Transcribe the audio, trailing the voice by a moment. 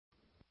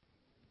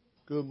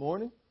Good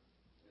morning.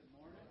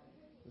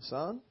 It's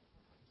on.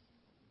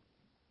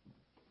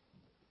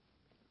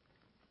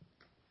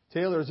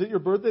 Taylor, is it your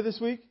birthday this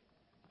week?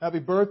 Happy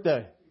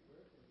birthday.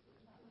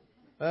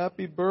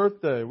 Happy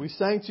birthday. We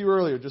sang to you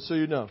earlier, just so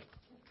you know.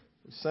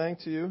 We sang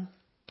to you.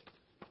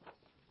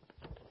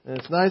 And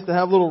it's nice to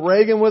have little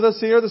Reagan with us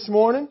here this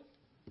morning.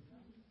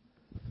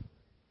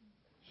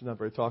 She's not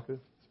very talkative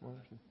this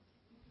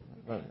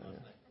morning.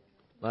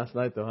 Last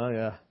night, though, huh?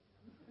 Yeah.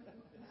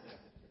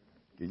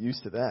 Get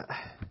used to that.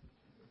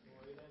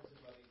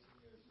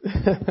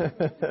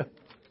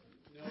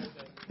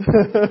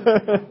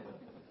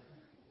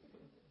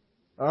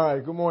 All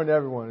right. Good morning to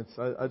everyone.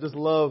 I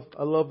love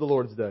the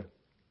Lord's Day.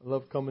 I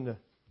love coming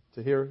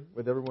to here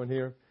with everyone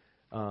here.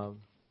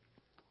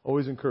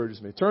 Always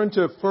encourages me. Turn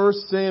to 1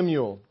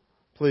 Samuel,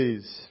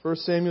 please. 1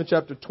 Samuel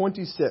chapter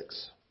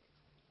 26.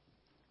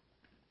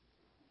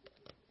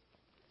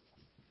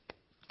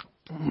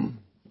 1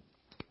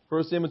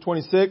 Samuel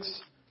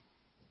 26.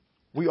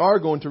 We are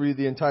going to read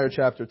the entire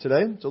chapter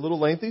today. It's a little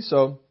lengthy,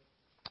 so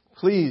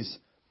please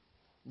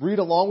read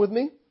along with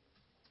me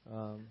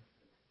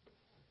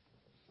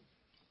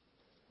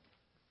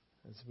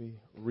as we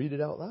read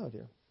it out loud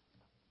here.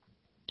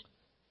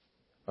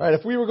 All right,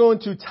 if we were going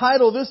to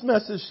title this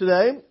message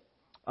today,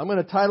 I'm going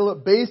to title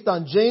it based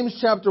on James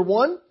chapter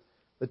 1.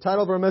 The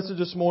title of our message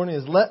this morning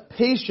is Let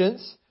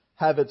Patience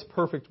Have Its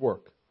Perfect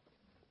Work.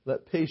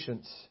 Let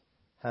patience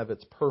have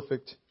its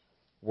perfect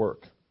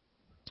work.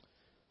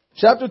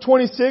 Chapter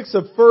 26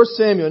 of 1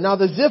 Samuel. Now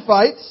the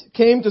Ziphites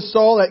came to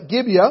Saul at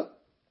Gibeah,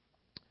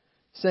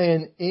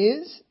 saying,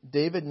 Is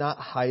David not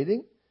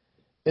hiding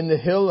in the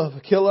hill of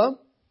Hachilah,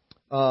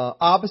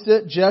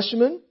 opposite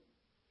Jeshimon?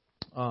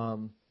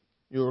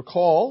 You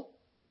recall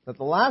that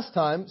the last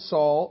time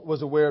Saul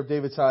was aware of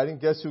David's hiding,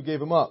 guess who gave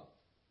him up?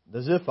 The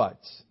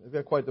Ziphites. They've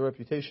got quite the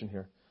reputation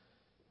here.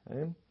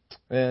 Okay?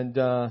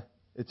 And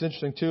it's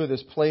interesting, too,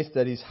 this place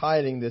that he's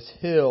hiding, this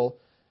hill,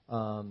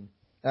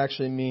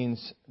 actually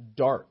means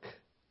dark.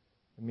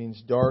 It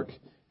means dark.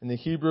 In the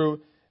Hebrew,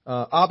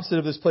 opposite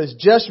of this place,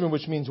 Jeshimon,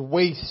 which means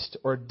waste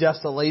or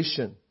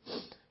desolation.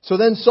 So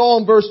then Saul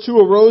in verse 2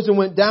 arose and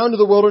went down to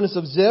the wilderness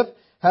of Ziph,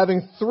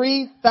 having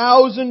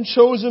 3,000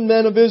 chosen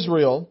men of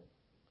Israel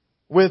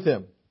with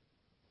him.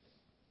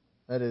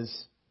 That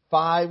is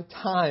 5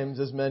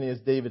 times as many as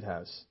David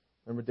has.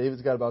 Remember,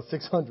 David's got about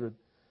 600.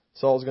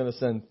 Saul's going to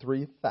send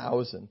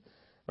 3,000.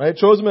 Right?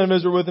 Chosen men of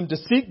Israel with him to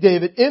seek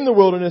David in the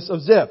wilderness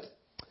of Ziph.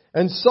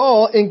 And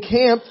Saul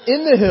encamped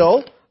in the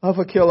hill of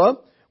Hachilah,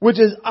 which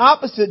is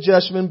opposite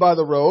Jeshimon by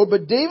the road.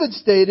 But David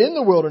stayed in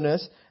the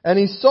wilderness, and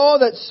he saw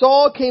that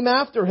Saul came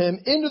after him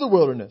into the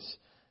wilderness.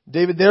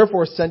 David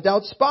therefore sent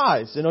out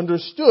spies and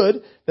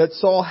understood that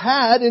Saul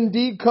had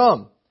indeed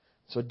come.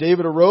 So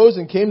David arose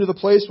and came to the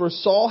place where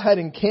Saul had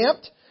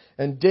encamped.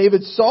 And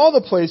David saw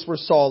the place where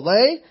Saul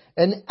lay,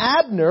 and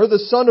Abner, the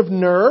son of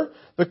Ner,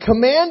 the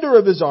commander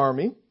of his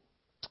army.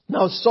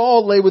 Now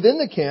Saul lay within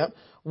the camp,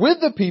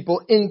 with the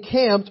people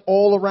encamped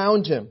all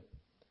around him.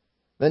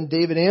 Then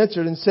David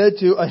answered and said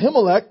to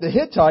Ahimelech the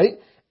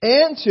Hittite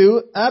and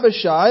to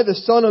Abishai the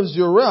son of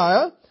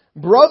Zeruiah,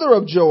 brother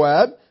of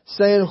Joab,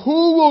 saying,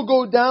 Who will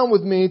go down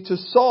with me to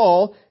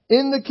Saul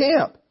in the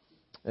camp?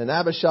 And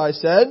Abishai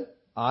said,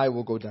 I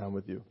will go down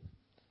with you.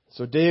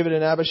 So David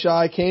and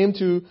Abishai came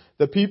to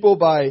the people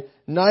by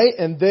night,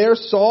 and there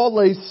Saul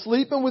lay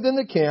sleeping within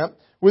the camp,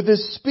 with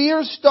his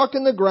spear stuck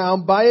in the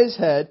ground by his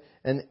head,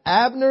 and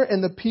Abner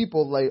and the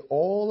people lay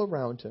all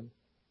around him.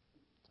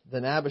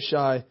 Then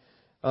Abishai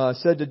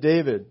said to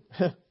David,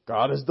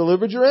 God has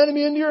delivered your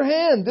enemy into your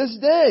hand this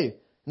day.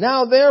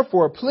 Now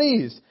therefore,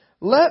 please,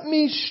 let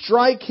me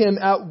strike him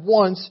at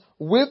once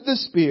with the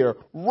spear,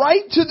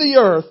 right to the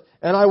earth,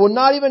 and I will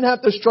not even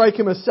have to strike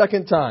him a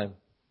second time.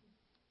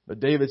 But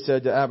David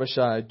said to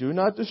Abishai, Do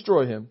not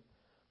destroy him,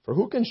 for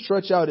who can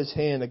stretch out his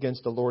hand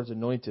against the Lord's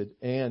anointed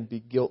and be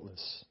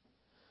guiltless?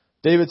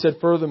 David said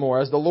furthermore,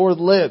 As the Lord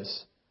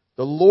lives,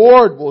 the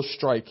Lord will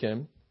strike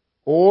him,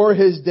 or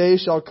his day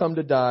shall come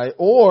to die,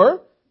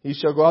 or he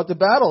shall go out to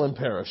battle and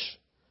perish.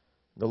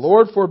 The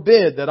Lord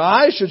forbid that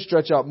I should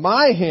stretch out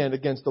my hand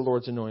against the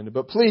Lord's anointed.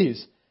 But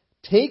please,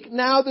 take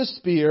now the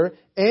spear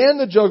and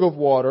the jug of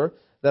water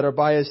that are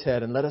by his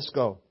head, and let us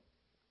go.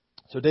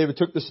 So David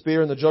took the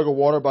spear and the jug of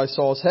water by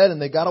Saul's head,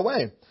 and they got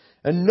away.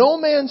 And no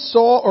man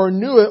saw or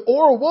knew it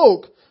or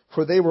awoke,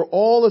 for they were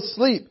all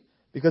asleep,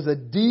 because a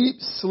deep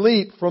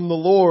sleep from the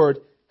Lord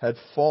had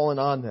fallen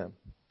on them.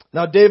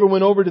 Now David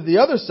went over to the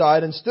other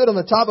side and stood on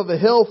the top of a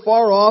hill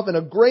far off, and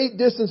a great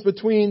distance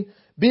between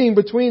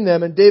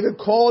them. And David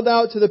called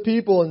out to the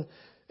people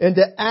and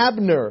to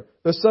Abner,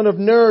 the son of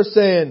Ner,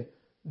 saying,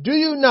 Do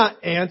you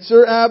not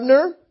answer,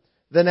 Abner?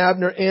 Then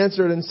Abner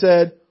answered and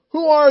said,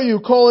 Who are you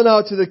calling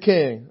out to the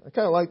king? I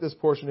kind of like this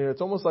portion here. It's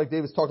almost like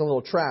David's talking a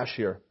little trash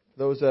here.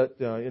 Those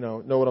that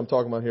know what I'm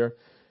talking about here.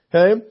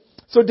 Okay?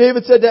 So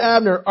David said to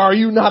Abner, Are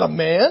you not a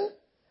man?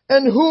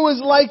 And who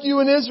is like you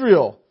in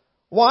Israel?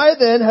 Why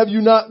then have you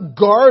not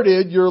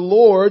guarded your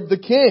lord the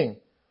king?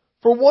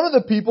 For one of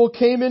the people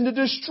came in to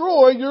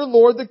destroy your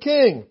lord the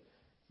king.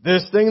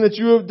 This thing that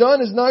you have done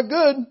is not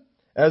good.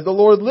 As the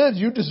Lord lives,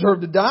 you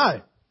deserve to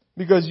die,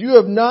 because you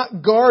have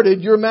not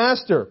guarded your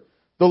master,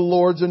 the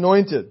Lord's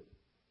anointed.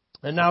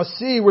 And now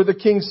see where the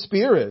king's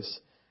spear is,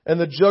 and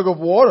the jug of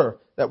water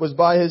that was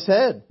by his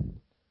head.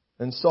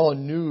 And Saul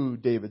knew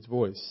David's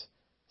voice.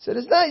 He said,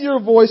 "Is that your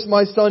voice,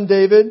 my son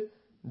David?"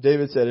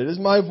 David said, "It is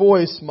my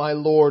voice, my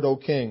Lord, O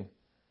king."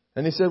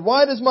 And he said,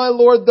 "Why does my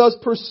Lord thus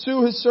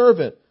pursue his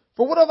servant?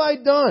 For what have I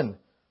done?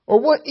 Or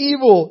what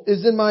evil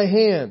is in my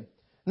hand?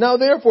 Now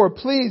therefore,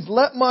 please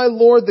let my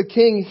Lord the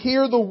king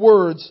hear the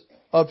words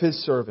of his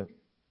servant.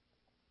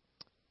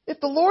 If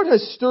the Lord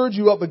has stirred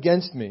you up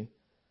against me,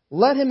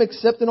 let him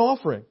accept an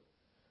offering.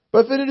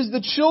 But if it is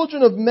the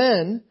children of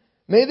men,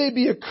 may they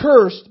be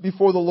accursed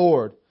before the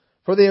Lord.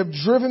 For they have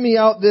driven me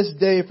out this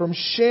day from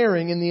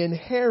sharing in the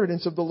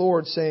inheritance of the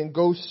Lord, saying,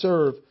 'Go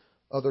serve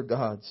other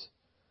gods.'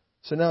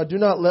 So now do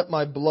not let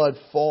my blood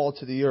fall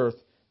to the earth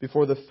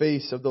before the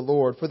face of the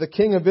Lord. For the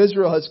king of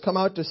Israel has come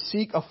out to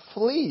seek a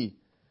flea,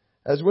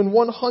 as when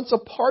one hunts a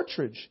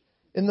partridge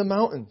in the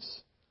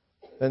mountains."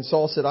 Then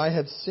Saul said, "I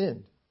have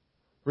sinned.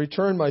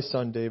 Return, my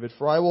son David,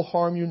 for I will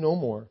harm you no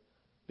more,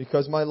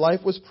 because my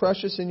life was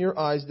precious in your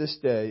eyes this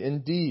day.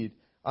 Indeed,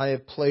 I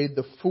have played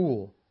the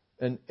fool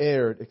and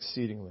erred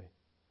exceedingly."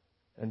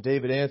 And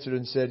David answered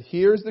and said,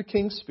 "Here is the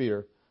king's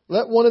spear.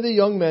 Let one of the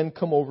young men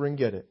come over and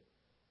get it.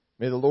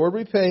 May the Lord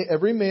repay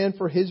every man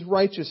for his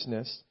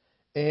righteousness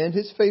and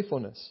his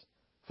faithfulness.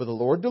 For the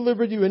Lord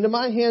delivered you into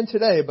my hand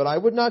today, but I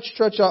would not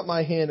stretch out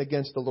my hand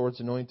against the Lord's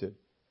anointed.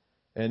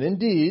 And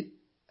indeed,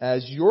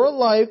 as your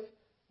life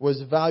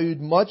was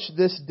valued much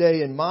this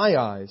day in my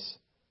eyes,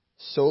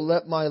 so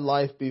let my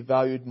life be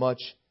valued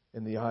much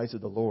in the eyes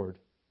of the Lord.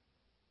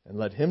 And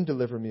let him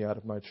deliver me out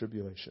of my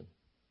tribulation."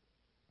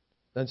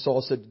 Then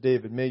Saul said to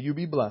David, "May you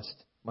be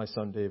blessed, my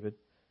son David.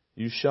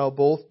 You shall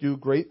both do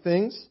great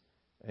things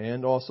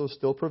and also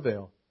still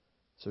prevail."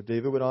 So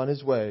David went on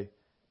his way,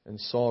 and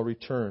Saul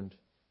returned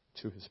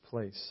to his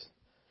place.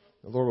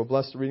 The Lord will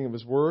bless the reading of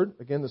his word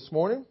again this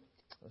morning.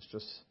 Let's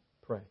just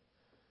pray.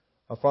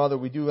 Our Father,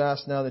 we do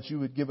ask now that you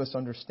would give us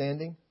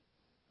understanding.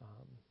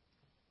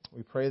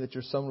 We pray that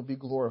your Son would be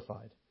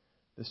glorified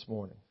this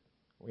morning.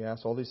 We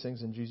ask all these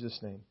things in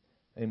Jesus' name.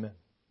 Amen.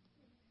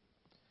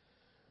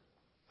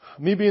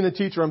 Me being the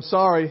teacher, I'm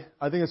sorry.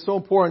 I think it's so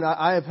important.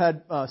 I have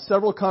had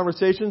several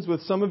conversations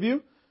with some of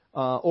you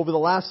over the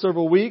last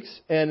several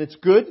weeks, and it's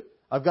good.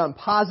 I've gotten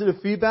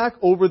positive feedback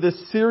over this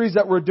series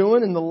that we're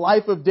doing in the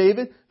life of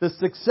David, the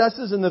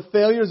successes and the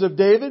failures of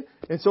David.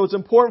 And so it's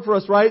important for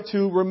us, right,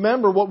 to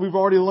remember what we've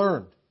already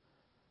learned.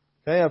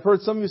 Okay, I've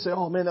heard some of you say,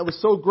 "Oh man, that was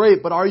so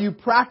great," but are you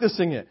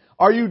practicing it?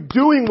 Are you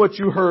doing what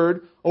you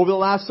heard over the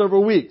last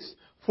several weeks?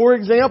 For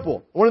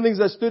example, one of the things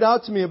that stood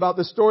out to me about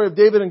the story of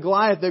David and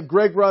Goliath that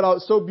Greg brought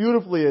out so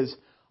beautifully is,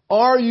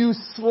 are you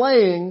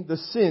slaying the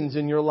sins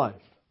in your life?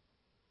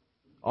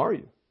 Are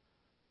you?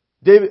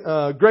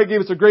 Greg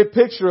gave us a great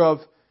picture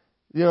of,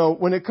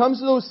 when it comes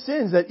to those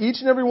sins that each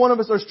and every one of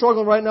us are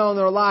struggling right now in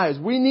their lives,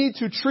 we need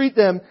to treat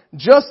them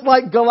just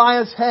like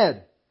Goliath's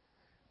head.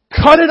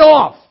 Cut it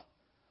off.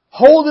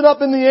 Hold it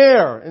up in the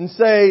air and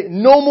say,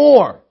 "No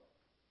more.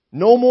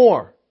 No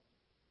more."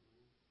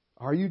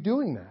 Are you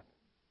doing that?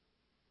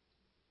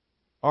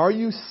 Are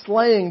you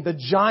slaying the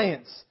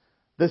giants,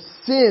 the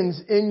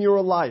sins in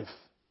your life?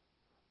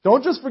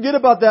 Don't just forget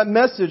about that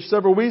message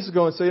several weeks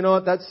ago and say, "You know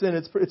what, that sin,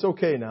 it's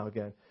okay now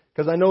again."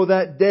 Because I know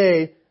that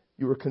day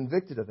you were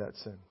convicted of that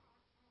sin.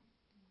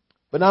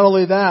 But not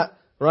only that,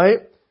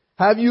 right?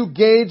 Have you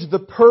gauged the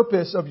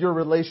purpose of your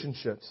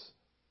relationships?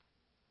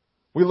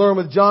 We learn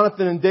with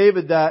Jonathan and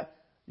David that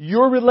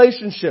your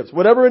relationships,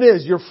 whatever it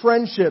is, your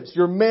friendships,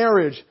 your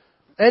marriage,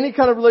 any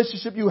kind of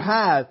relationship you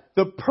have,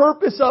 the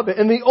purpose of it,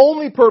 and the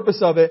only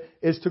purpose of it,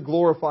 is to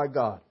glorify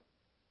God.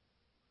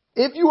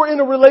 If you are in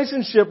a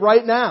relationship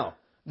right now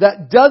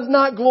that does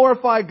not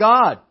glorify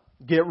God,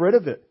 get rid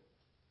of it.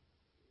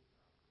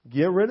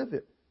 Get rid of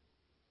it.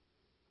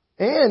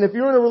 And if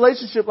you're in a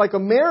relationship like a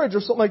marriage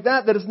or something like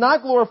that that is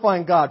not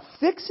glorifying God,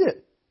 fix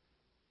it.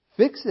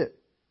 Fix it.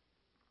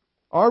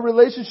 Our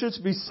relationships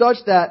be such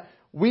that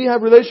we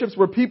have relationships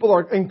where people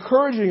are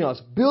encouraging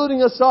us,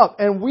 building us up,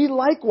 and we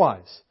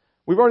likewise.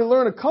 We've already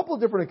learned a couple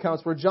of different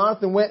accounts where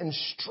Jonathan went and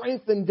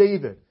strengthened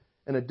David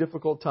in a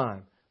difficult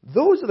time.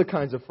 Those are the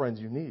kinds of friends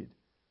you need.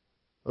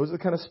 Those are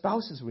the kind of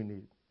spouses we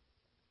need.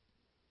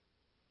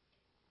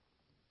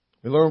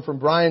 We learn from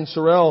Brian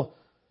Sorrell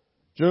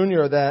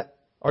Jr. that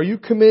are you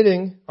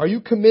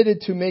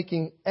committed to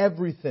making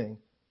everything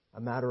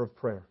a matter of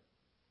prayer?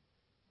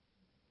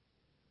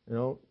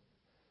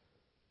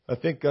 I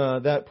think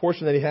that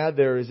portion that he had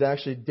there is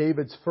actually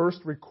David's first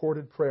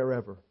recorded prayer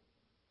ever.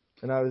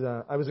 And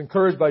I was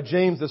encouraged by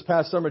James this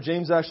past summer.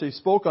 James actually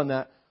spoke on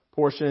that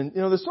portion.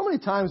 There's so many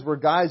times where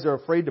guys are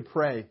afraid to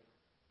pray,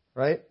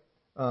 right?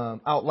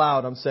 Out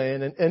loud, I'm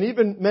saying. And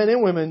even men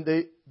and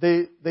women,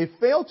 they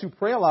fail to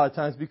pray a lot of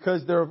times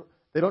because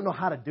they don't know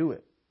how to do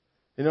it.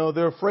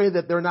 They're afraid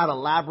that they're not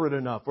elaborate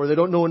enough, or they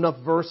don't know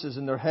enough verses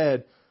in their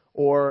head,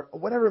 or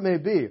whatever it may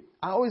be.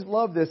 I always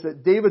love this,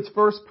 that David's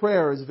first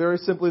prayer is very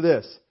simply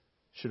this: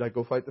 should I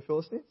go fight the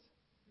Philistines?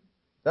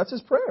 That's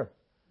his prayer.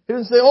 He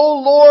didn't say, "Oh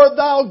Lord,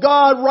 thou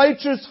God,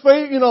 righteous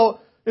faith,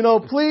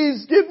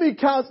 please give me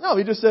counsel." No,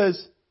 he just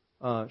says,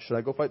 "Should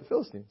I go fight the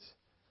Philistines?"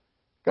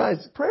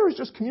 Guys, prayer is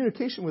just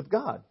communication with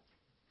God.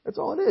 That's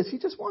all it is. He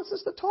just wants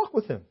us to talk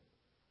with Him.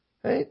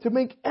 Okay? To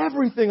make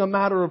everything a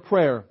matter of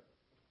prayer.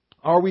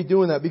 Are we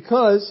doing that?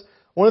 Because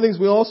one of the things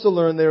we also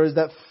learn there is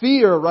that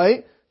fear,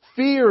 right?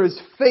 Fear is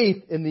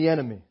faith in the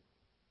enemy.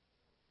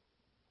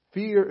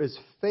 Fear is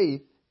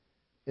faith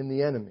in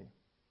the enemy.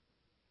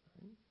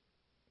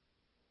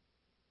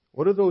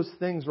 What are those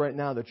things right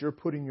now that you're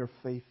putting your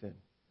faith in?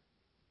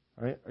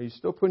 All right? Are you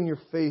still putting your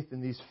faith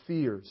in these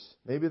fears?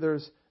 Maybe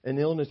there's an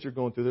illness you're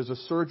going through. There's a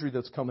surgery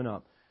that's coming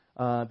up.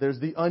 There's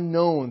the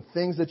unknown,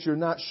 things that you're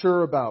not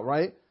sure about,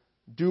 right?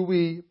 Do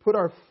we put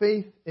our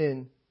faith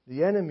in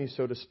the enemy,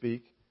 so to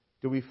speak?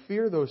 Do we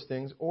fear those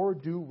things, or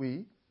do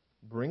we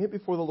bring it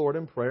before the Lord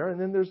in prayer,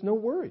 and then there's no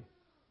worry?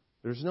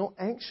 There's no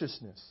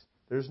anxiousness.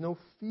 There's no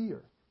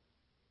fear.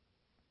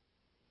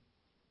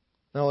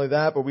 Not only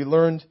that, but we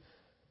learned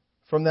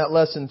from that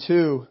lesson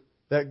too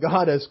that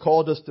God has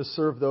called us to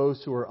serve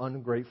those who are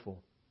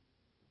ungrateful.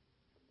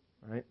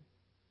 Right?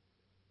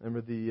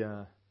 Remember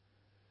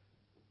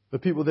the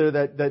people there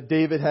that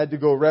David had to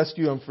go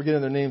rescue. I'm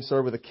forgetting their names,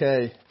 started with a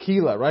K.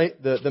 Keilah,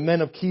 right? The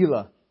men of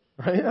Keilah.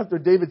 Right? After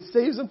David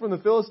saves them from the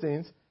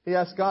Philistines, he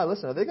asked God,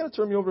 "Listen, are they going to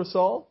turn me over to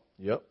Saul?"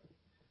 Yep,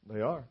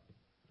 they are.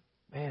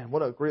 Man,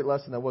 what a great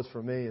lesson that was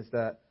for me, is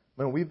that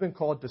when we've been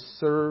called to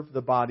serve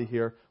the body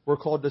here, we're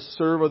called to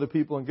serve other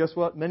people. And guess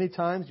what? Many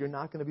times you're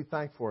not going to be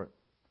thanked for it.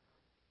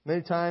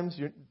 Many times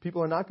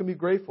people are not going to be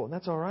grateful, and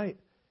that's all right.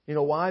 You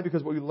know why?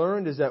 Because what we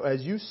learned is that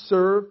as you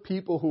serve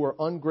people who are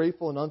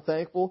ungrateful and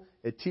unthankful,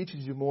 it teaches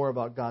you more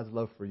about God's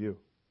love for you.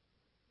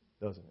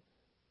 Doesn't it?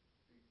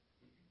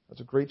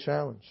 That's a great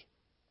challenge.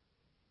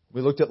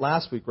 We looked at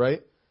last week,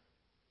 right?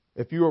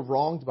 If you are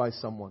wronged by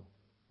someone,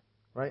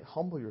 right,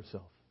 humble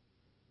yourself.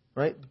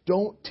 Right?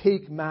 Don't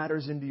take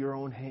matters into your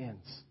own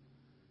hands.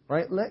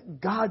 Right? Let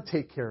God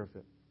take care of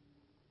it.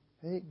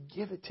 Okay?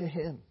 Give it to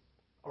Him.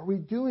 Are we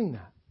doing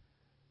that?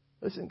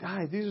 Listen,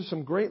 guys, these are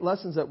some great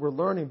lessons that we're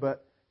learning,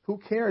 but who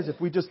cares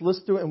if we just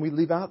listen to it and we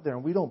leave out there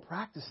and we don't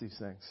practice these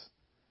things?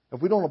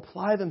 If we don't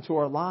apply them to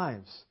our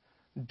lives?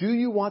 Do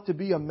you want to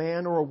be a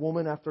man or a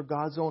woman after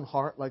God's own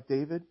heart like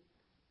David?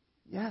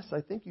 Yes,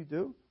 I think you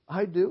do.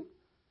 I do.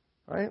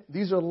 Right?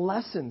 These are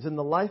lessons in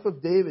the life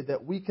of David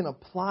that we can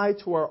apply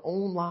to our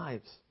own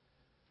lives.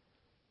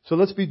 So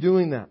let's be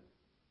doing that.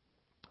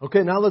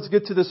 Okay, now let's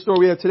get to the story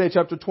we have today,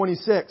 chapter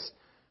 26.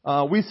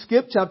 We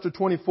skipped chapter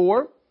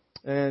 24,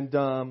 and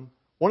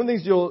one of the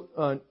things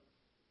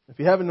if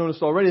you haven't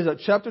noticed already, is that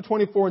chapter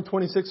 24 and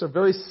 26 are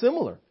very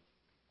similar.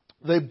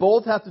 They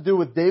both have to do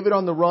with David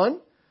on the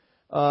run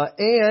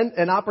and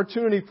an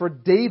opportunity for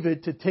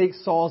David to take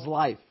Saul's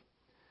life.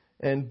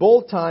 And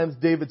both times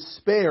David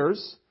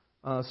spares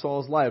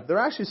Saul's life. There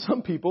are actually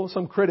some people,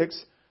 some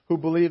critics, who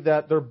believe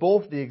that they're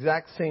both the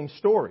exact same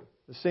story.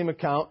 The same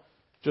account,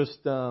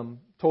 just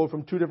told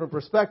from two different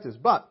perspectives.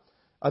 But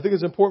I think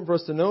it's important for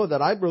us to know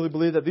that I really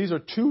believe that these are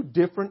two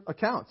different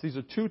accounts. These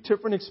are two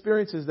different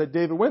experiences that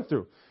David went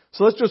through.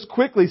 So let's just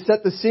quickly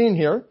set the scene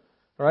here.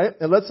 All right?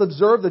 And let's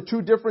observe the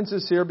two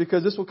differences here,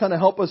 because this will kind of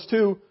help us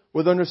too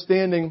with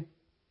understanding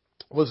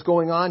what's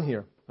going on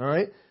here. All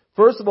right?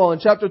 First of all, in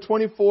chapter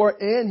 24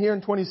 and here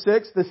in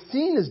 26, the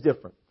scene is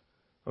different.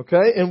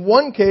 Okay? In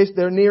one case,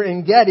 they're near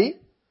En-gedi.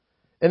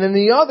 And in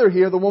the other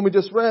here, the one we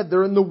just read,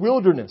 they're in the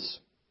wilderness,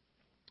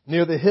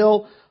 near the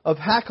hill of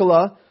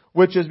Hakilah,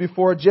 which is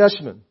before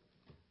Jeshimon.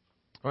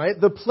 All right?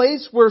 The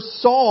place where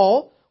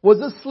Saul was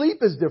asleep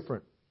is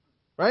different.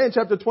 Right? In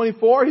chapter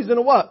 24, he's in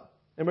a what?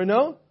 Anybody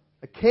know?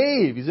 A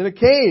cave. He's in a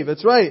cave.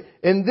 That's right.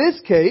 In this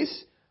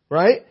case,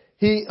 right,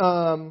 he's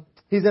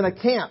in a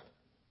camp.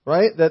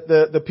 Right? That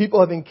the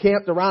people have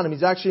encamped around him.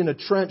 He's actually in a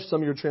trench,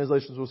 some of your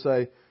translations will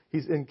say.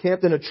 He's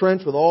encamped in a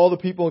trench with all the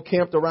people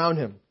encamped around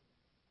him.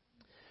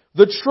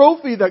 The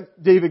trophy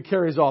that David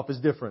carries off is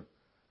different.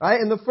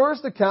 Right? In the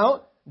first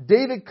account,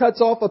 David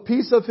cuts off a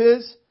piece of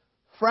his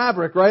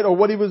fabric, right, or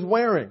what he was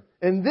wearing.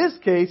 In this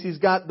case, he's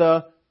got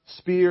the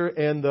spear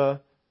and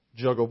the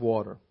jug of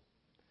water.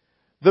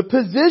 The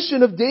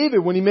position of David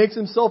when he makes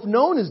himself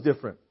known is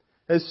different.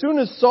 As soon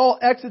as Saul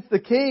exits the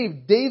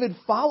cave, David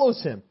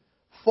follows him,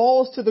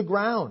 falls to the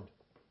ground,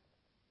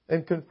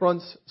 and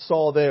confronts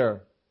Saul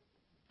there,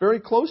 very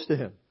close to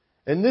him.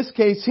 In this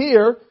case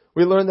here,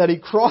 we learn that he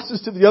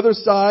crosses to the other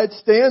side,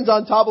 stands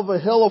on top of a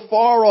hill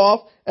afar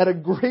off, at a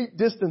great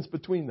distance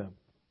between them.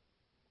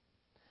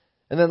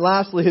 And then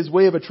lastly, his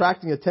way of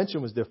attracting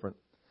attention was different.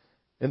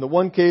 In the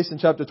one case in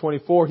chapter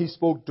 24, he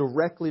spoke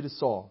directly to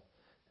Saul.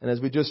 And as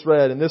we just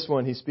read, in this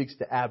one, he speaks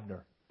to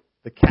Abner,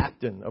 the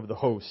captain of the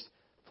host,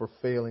 for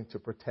failing to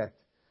protect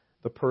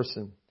the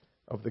person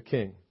of the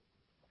king.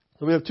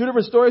 So we have two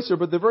different stories here,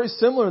 but they're very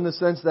similar in the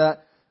sense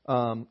that,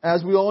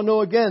 as we all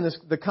know again,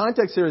 the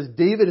context here is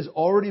David has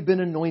already been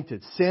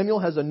anointed. Samuel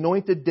has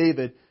anointed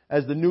David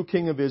as the new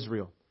king of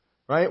Israel.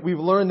 Right? We've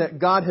learned that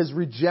God has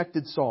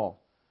rejected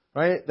Saul.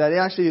 Right? That he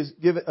actually has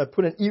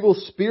put an evil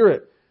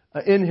spirit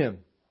in him.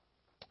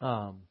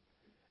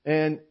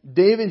 And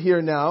David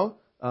here now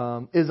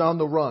is on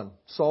the run.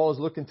 Saul is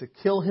looking to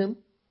kill him.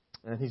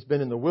 And he's been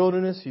in the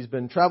wilderness. He's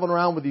been traveling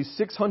around with these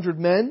 600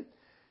 men.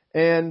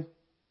 And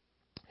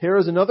here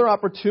is another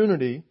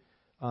opportunity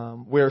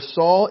where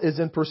Saul is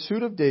in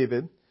pursuit of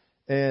David.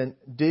 And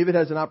David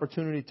has an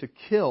opportunity to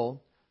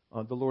kill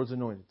the Lord's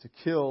anointed, to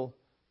kill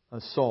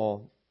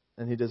Saul.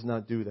 And he does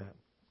not do that.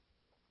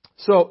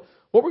 So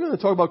what we're going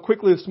to talk about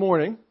quickly this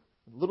morning,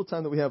 the little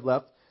time that we have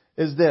left,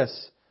 is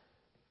this.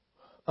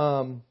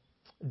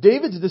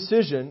 David's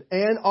decision,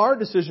 and our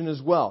decision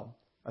as well,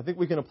 I think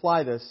we can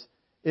apply this,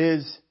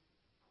 is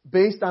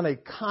based on a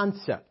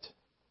concept,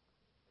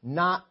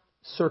 not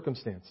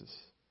circumstances.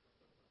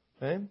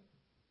 Okay?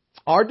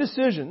 Our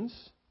decisions,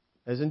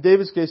 as in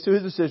David's case, to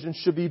his decision,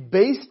 should be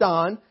based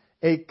on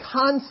a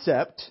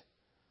concept,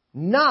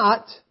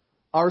 not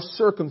our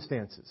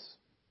circumstances.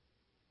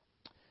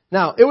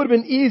 Now, it would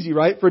have been easy,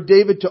 right, for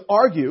David to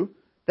argue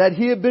that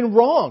he had been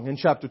wrong in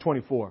chapter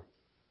 24.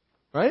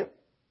 Right?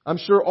 I'm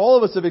sure all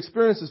of us have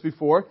experienced this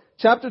before.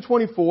 Chapter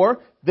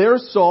 24,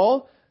 there's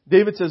Saul.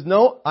 David says,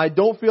 no, I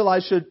don't feel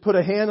I should put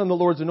a hand on the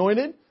Lord's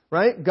anointed.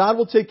 Right? God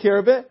will take care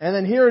of it. And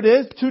then here it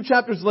is, 2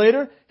 chapters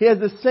later, he has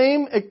the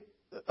same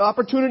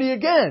opportunity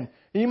again.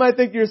 And you might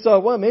think to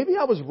yourself, well, maybe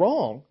I was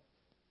wrong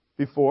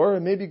before,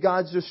 and maybe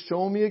God's just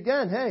showing me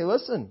again. Hey,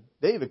 listen,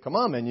 David, come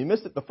on, man, you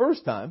missed it the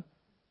first time.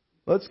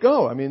 Let's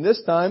go. I mean,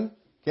 this time,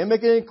 can't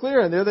make it any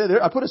clearer. And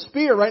there, I put a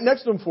spear right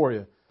next to him for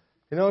you.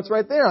 You know, it's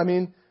right there. I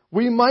mean,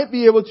 we might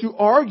be able to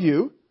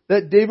argue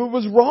that David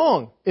was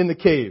wrong in the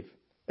cave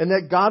and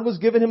that God was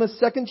giving him a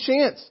second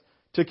chance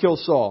to kill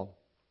Saul.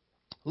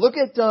 Look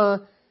at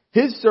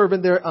his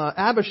servant there,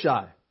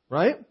 Abishai,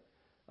 right?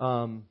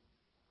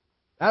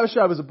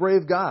 Abishai was a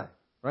brave guy,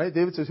 right?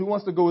 David says, who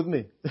wants to go with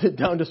me?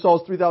 Down to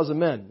Saul's 3,000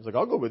 men. He's like,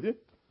 I'll go with you.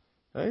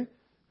 Right?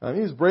 I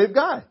mean, he's a brave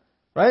guy,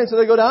 right? And so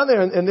they go down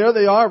there, and there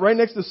they are, right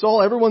next to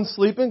Saul. Everyone's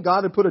sleeping.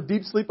 God had put a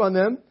deep sleep on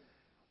them.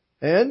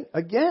 And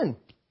again,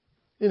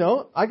 you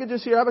know, I could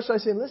just hear Abishai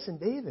saying, listen,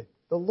 David,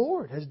 the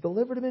Lord has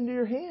delivered him into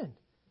your hand.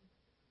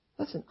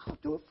 Listen, I'll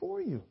do it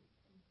for you.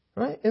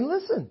 Right? And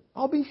listen,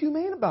 I'll be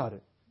humane about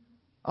it.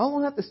 I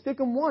won't have to stick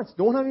him once.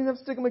 Don't even have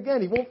to stick him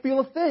again. He won't feel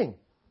a thing.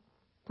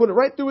 Put it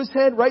right through his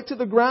head, right to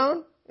the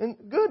ground, and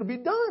good, it'll be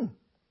done.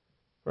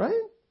 Right?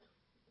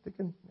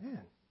 Thinking,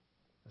 man,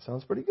 that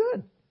sounds pretty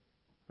good.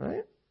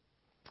 Right?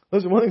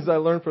 Listen, one of the things I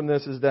learned from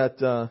this is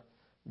that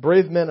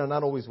brave men are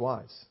not always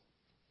wise.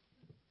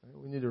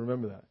 Right? We need to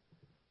remember that.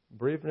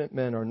 Brave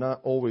men are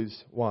not always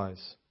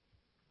wise.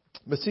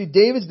 But see,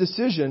 David's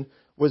decision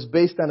was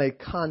based on a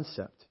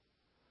concept,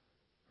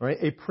 right?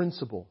 A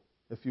principle,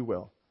 if you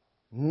will,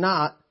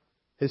 not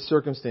his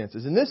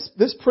circumstances. And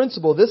this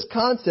principle, this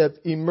concept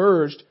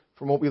emerged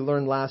from what we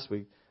learned last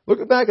week.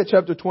 Look back at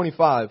chapter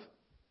 25.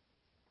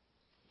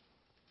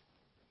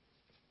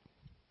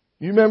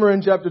 You remember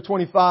in chapter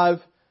 25,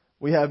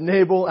 we have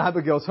Nabal,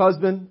 Abigail's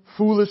husband,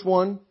 foolish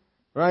one,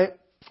 right?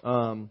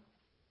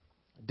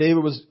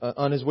 David was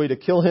on his way to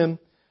kill him,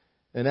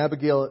 and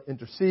Abigail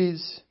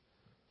intercedes.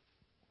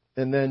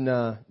 And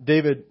then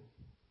David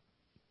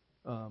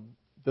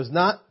does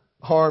not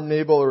harm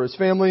Nabal or his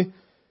family.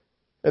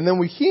 And then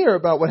we hear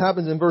about what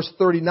happens in verse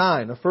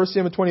 39 of 1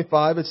 Samuel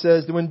 25. It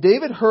says, when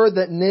David heard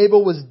that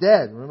Nabal was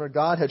dead, remember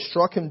God had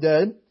struck him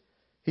dead,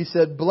 he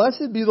said,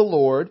 blessed be the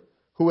Lord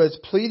who has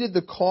pleaded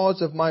the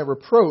cause of my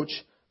reproach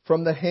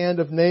from the hand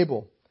of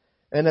Nabal,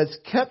 and has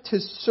kept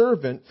his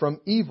servant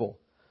from evil.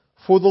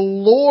 For the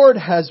Lord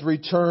has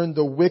returned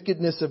the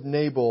wickedness of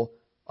Nabal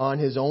on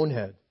his own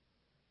head.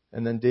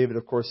 And then David,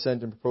 of course,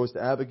 sent and proposed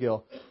to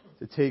Abigail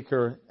to take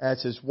her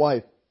as his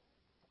wife.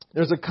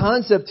 There's a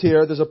concept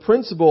here, there's a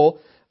principle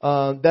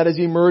that is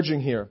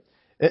emerging here.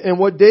 And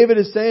what David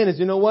is saying is,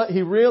 you know what?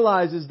 He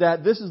realizes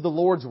that this is the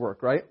Lord's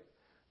work, right?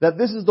 That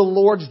this is the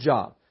Lord's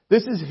job.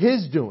 This is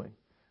His doing,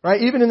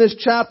 right? Even in this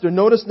chapter,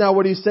 notice now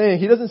what he's saying.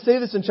 He doesn't say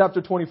this in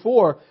chapter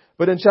 24,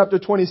 but in chapter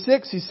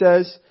 26, he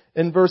says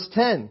in verse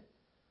 10,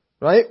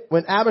 right?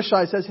 When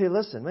Abishai says, hey,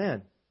 listen,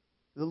 man,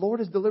 the Lord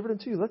has delivered him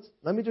to you.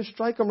 Let me just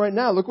strike him right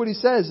now. Look what he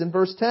says in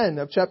verse 10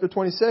 of chapter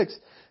 26.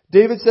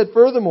 David said,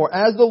 furthermore,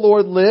 as the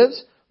Lord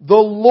lives, the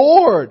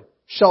Lord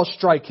shall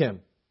strike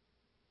him.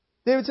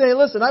 David said, hey,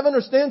 listen, I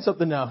understand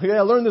something now.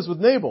 I learned this with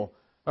Nabal.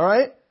 All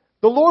right?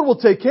 The Lord will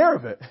take care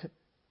of it.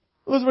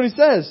 Listen what he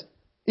says.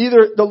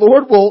 Either the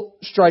Lord will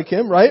strike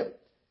him, right?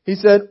 He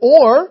said,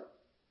 or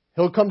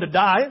he'll come to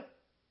die,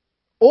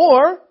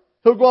 or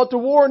he'll go out to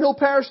war and he'll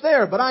perish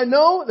there. But I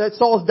know that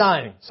Saul's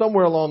dying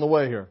somewhere along the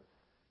way here.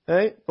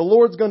 Okay? The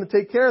Lord's going to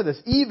take care of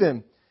this.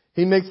 Even,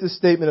 he makes this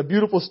statement, a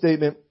beautiful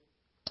statement,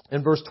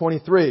 in verse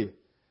 23.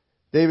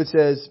 David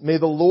says, may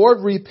the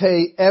Lord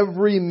repay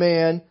every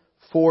man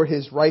for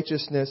his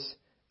righteousness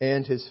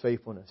and his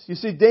faithfulness. You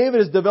see, David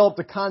has developed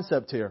a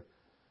concept here,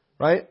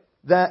 right?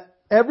 That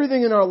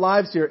everything in our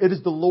lives here, it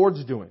is the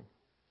Lord's doing,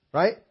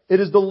 right? It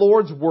is the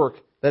Lord's work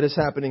that is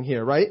happening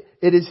here, right?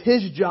 It is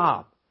His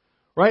job,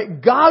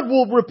 right? God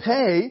will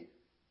repay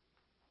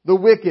the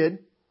wicked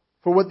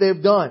for what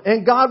they've done.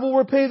 And God will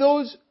repay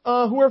those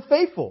who are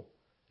faithful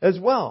as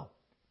well.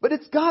 But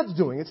it's God's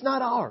doing. It's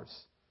not ours.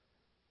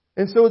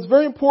 And so it's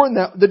very important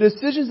that the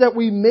decisions that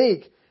we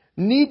make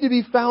need to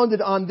be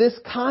founded on this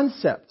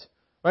concept,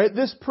 right?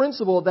 This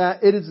principle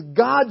that it is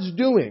God's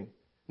doing,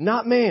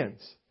 not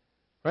man's,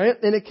 right?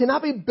 And it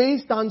cannot be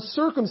based on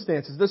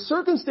circumstances. The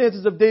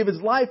circumstances of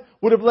David's life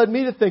would have led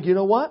me to think, you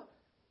know what?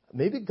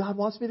 Maybe God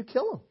wants me to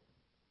kill him.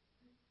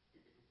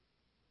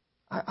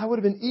 I would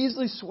have been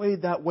easily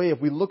swayed that way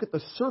if we look at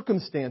the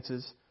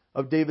circumstances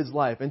of David's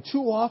life. And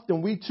too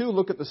often we too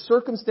look at the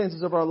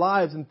circumstances of our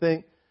lives and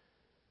think,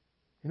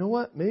 you know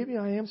what? Maybe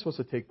I am supposed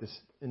to take this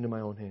into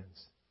my own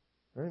hands.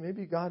 Right?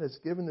 Maybe God has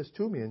given this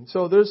to me. And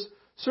so there's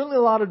certainly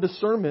a lot of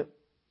discernment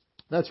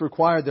that's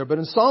required there. But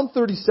in Psalm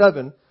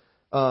 37,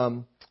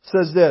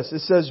 says this.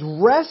 It says,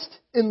 rest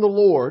in the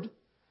Lord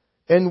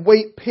and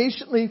wait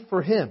patiently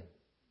for Him.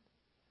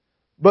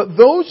 But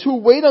those who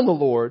wait on the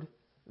Lord,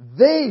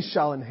 they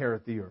shall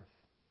inherit the earth.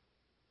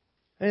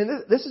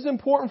 And this is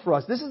important for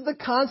us. This is the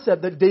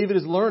concept that David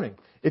is learning.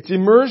 It's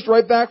emerged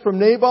right back from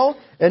Nabal,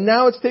 and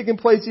now it's taking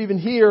place even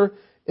here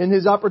in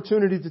his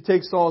opportunity to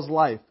take Saul's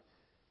life.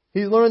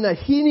 He's learned that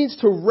he needs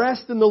to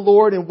rest in the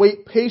Lord and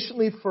wait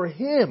patiently for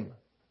Him.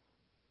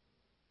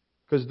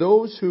 Because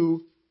those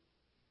who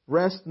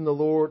rest in the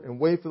Lord and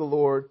wait for the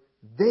Lord,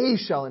 they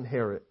shall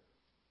inherit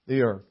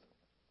the earth.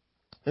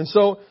 And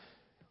so,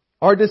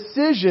 our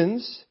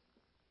decisions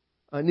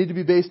need to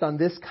be based on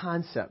this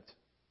concept,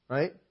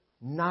 right?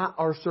 Not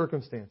our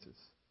circumstances.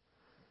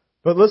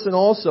 But listen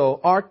also,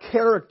 our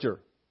character,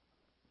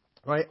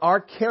 right? Our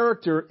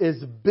character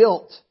is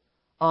built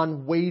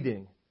on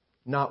waiting,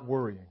 not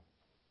worrying.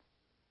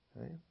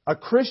 Okay? A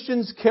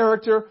Christian's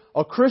character,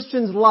 a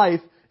Christian's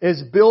life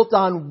is built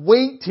on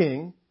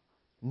waiting,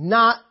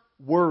 not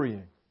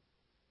worrying.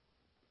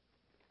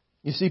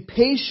 You see,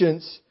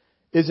 patience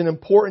is an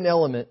important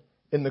element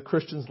in the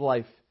Christian's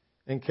life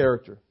and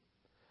character.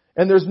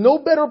 And there's no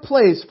better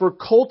place for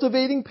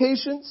cultivating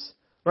patience,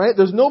 right?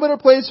 There's no better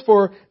place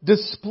for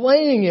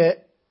displaying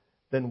it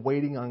than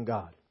waiting on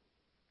God.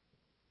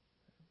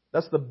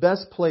 That's the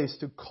best place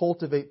to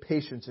cultivate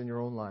patience in your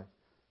own life.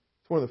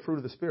 It's one of the fruit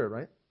of the Spirit,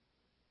 right?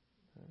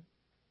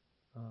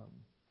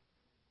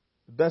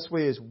 The best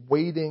way is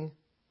waiting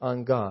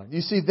on God.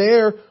 You see,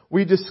 there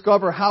we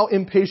discover how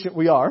impatient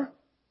we are,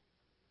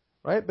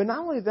 right? But not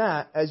only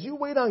that, as you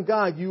wait on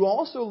God, you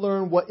also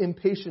learn what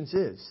impatience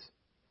is.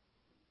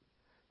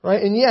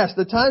 Right? And yes,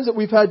 the times that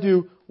we've had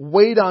to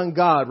wait on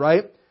God,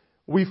 right?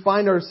 We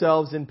find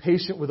ourselves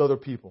impatient with other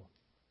people.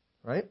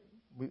 Right?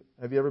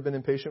 Have you ever been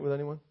impatient with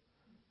anyone?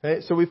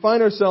 Okay? So we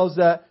find ourselves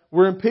that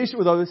we're impatient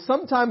with others.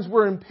 Sometimes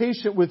we're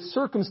impatient with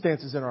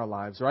circumstances in our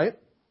lives, right?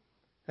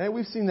 Okay?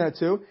 We've seen that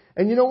too.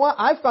 And you know what?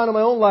 I've found in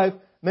my own life,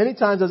 many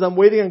times as I'm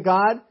waiting on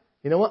God,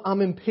 you know what?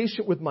 I'm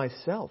impatient with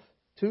myself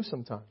too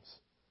sometimes.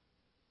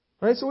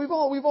 Right? So we've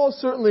all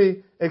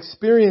certainly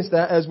experienced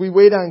that as we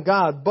wait on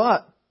God,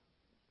 but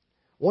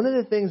one of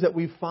the things that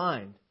we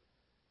find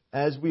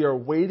as we are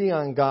waiting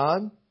on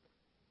God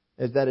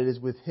is that it is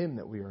with Him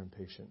that we are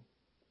impatient.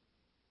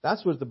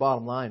 That's what the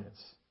bottom line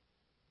is.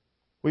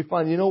 We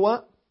find, you know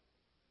what?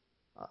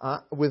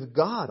 With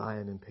God I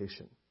am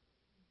impatient.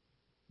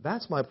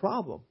 That's my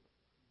problem.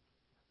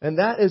 And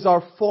that is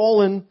our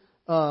fallen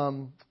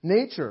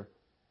nature,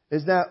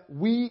 is that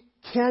we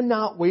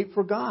cannot wait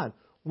for God.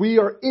 We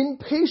are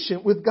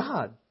impatient with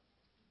God.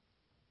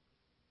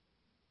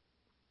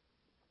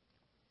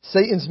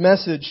 Satan's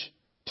message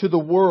to the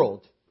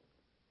world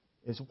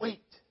is wait.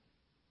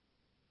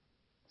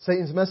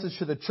 Satan's message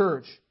to the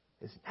church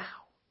is now.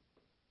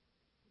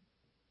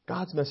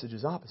 God's message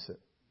is opposite.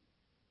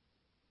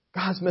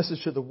 God's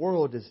message to the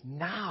world is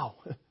now.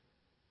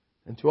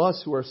 And to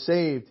us who are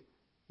saved,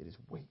 it is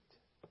wait.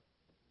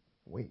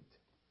 Wait.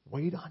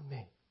 Wait on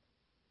me.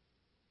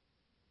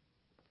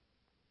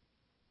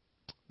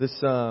 This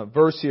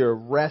verse here,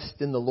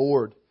 rest in the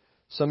Lord.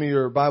 Some of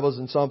your Bibles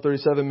in Psalm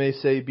 37 may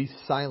say, be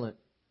silent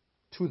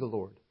to the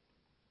Lord.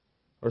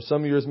 Or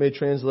some of yours may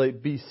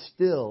translate, be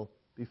still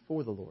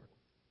before the Lord.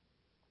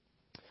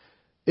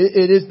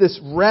 It is this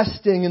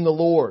resting in the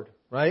Lord,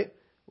 right?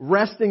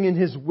 Resting in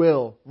His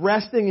will,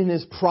 resting in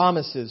His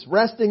promises,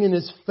 resting in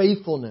His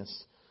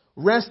faithfulness,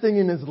 resting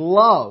in His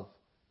love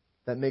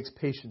that makes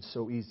patience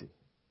so easy.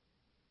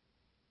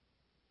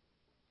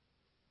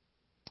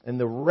 And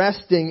the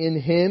resting in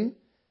Him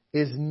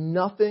is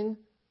nothing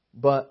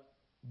but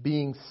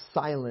being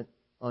silent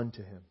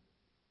unto Him.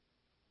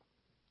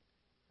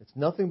 It's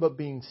nothing but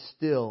being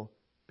still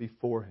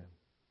before Him.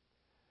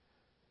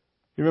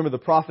 You remember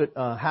the prophet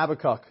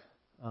Habakkuk.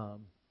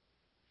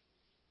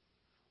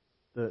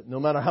 No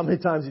matter how many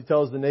times he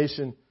tells the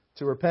nation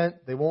to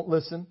repent, they won't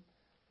listen.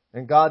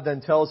 And God then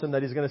tells him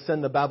that He's going to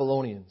send the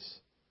Babylonians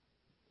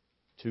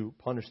to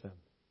punish them.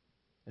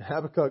 And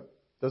Habakkuk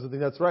doesn't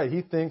think that's right.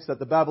 He thinks that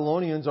the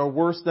Babylonians are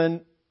worse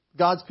than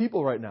God's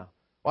people right now.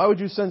 Why would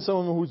you send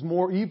someone who's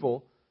more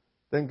evil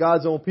than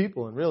God's own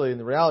people? And really,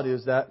 the reality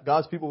is that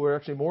God's people were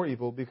actually more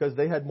evil because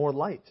they had more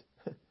light.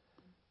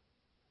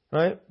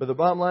 Right? But the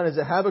bottom line is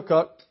that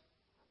Habakkuk,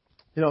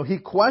 he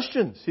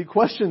questions,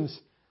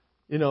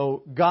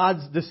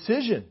 God's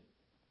decision.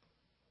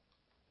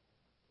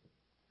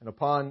 And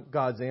upon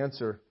God's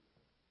answer,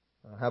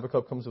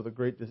 Habakkuk comes with a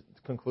great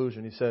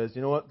conclusion. He says,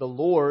 you know what? The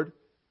Lord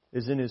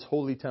is in His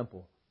holy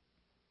temple.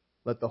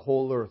 Let the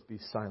whole earth be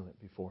silent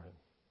before Him.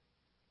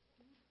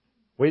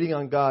 Waiting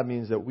on God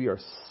means that we are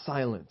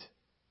silent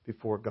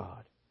before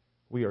God.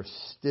 We are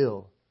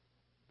still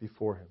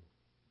before Him.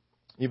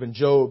 Even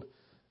Job,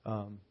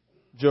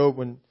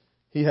 when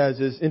he has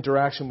his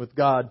interaction with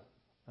God,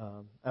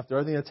 after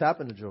everything that's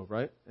happened to Job,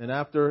 right? And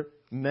after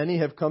many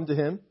have come to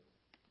him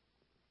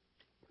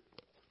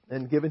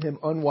and given him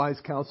unwise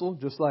counsel,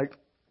 just like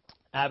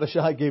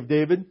Abishai gave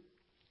David,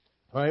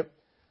 right?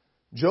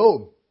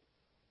 Job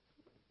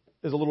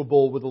is a little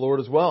bold with the Lord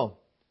as well.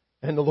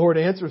 And the Lord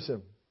answers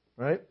him,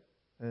 right?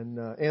 And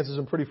answers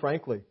him pretty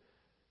frankly.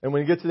 And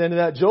when he gets to the end of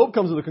that, Job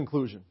comes to the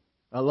conclusion.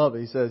 I love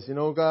it. He says, you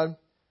know, God,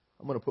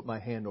 I'm going to put my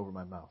hand over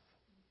my mouth.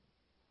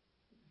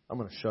 I'm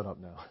going to shut up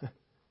now.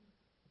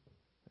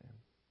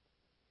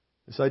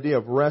 This idea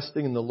of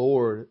resting in the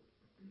Lord,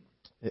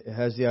 it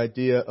has the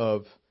idea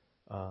of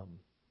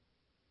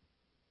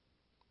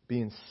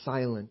being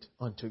silent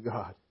unto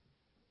God,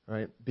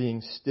 right?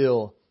 Being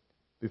still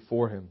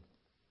before Him.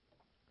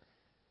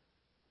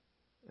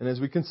 And as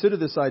we consider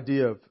this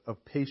idea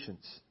of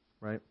patience,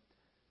 right?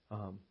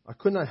 I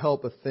could not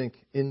help but think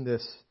in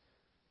this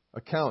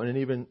account, and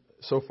even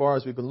so far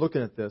as we've been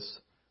looking at this,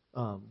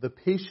 the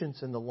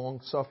patience and the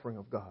long suffering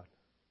of God.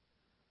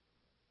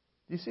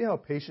 Do you see how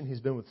patient He's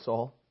been with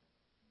Saul?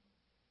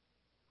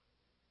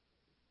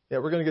 Yeah,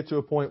 we're going to get to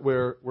a point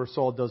where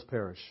Saul does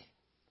perish.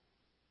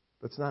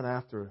 But it's not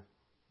after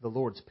the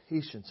Lord's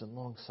patience and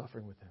long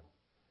suffering with him.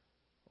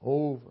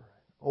 Over and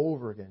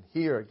over again.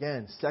 Here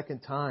again,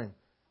 second time,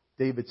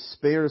 David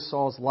spares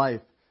Saul's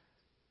life.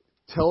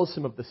 Tells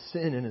him of the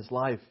sin in his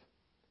life.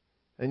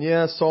 And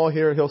yeah, Saul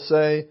here, he'll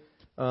say,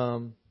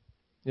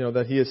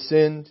 that he has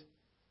sinned.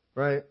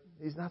 Right?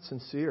 He's not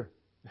sincere.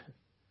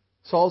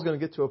 Saul's going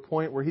to get to a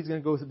point where he's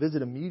going to go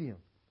visit a medium.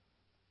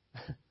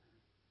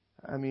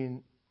 I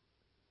mean,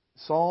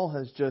 Saul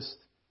has just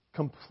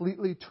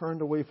completely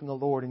turned away from the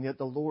Lord, and yet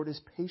the Lord is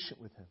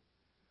patient with him.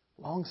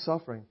 Long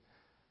suffering.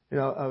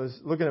 I was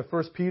looking at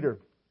 1 Peter,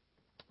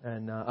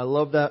 and I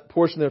love that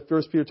portion that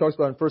 1 Peter talks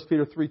about in 1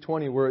 Peter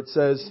 3:20, where it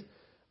says,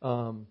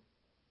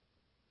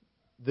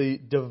 the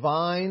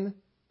divine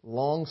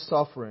long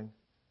suffering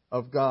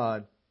of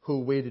God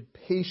who waited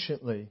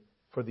patiently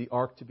for the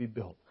ark to be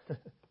built. Can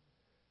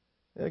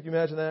you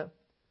imagine that?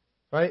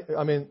 Right?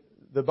 I mean,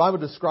 the Bible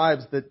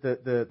describes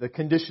the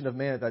condition of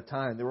man at that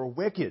time. They were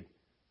wicked.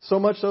 So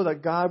much so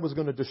that God was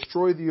going to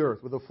destroy the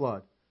earth with a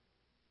flood.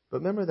 But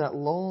remember that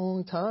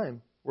long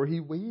time where He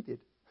waited.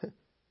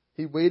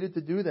 He waited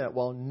to do that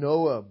while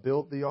Noah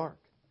built the ark.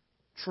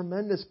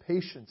 Tremendous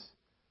patience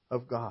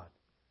of God.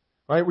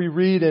 Right? We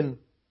read in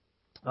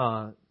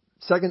 2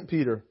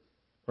 Peter,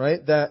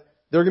 right, that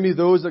there are going to be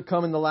those that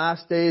come in the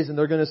last days and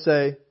they're going to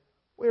say,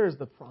 where is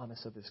the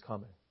promise of His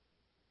coming?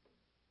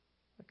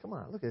 Come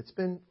on, look, it's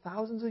been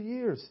thousands of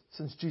years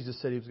since Jesus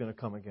said He was going to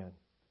come again.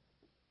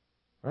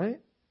 Right?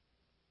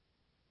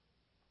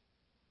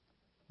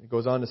 It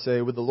goes on to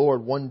say, with the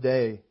Lord, one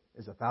day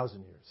is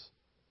 1,000 years,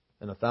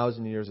 and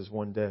 1,000 years is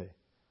one day.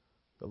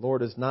 The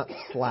Lord is not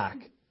slack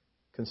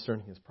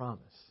concerning His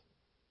promise.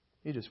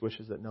 He just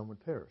wishes that none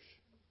would perish.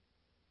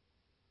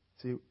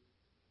 See,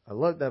 I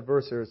love that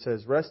verse here. It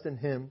says, rest in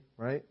Him,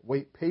 right?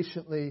 Wait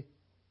patiently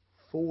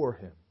for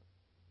Him.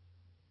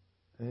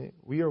 Okay?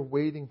 We are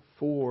waiting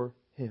for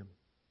Him.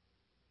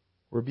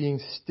 We're being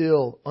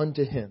still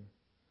unto Him.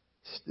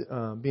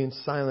 Being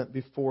silent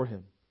before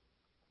Him.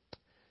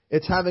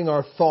 It's having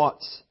our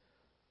thoughts,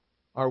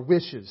 our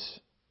wishes,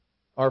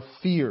 our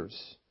fears,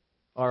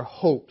 our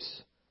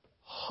hopes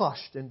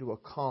hushed into a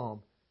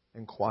calm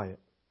and quiet.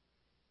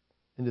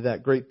 Into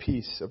that great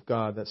peace of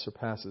God that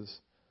surpasses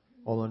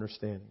all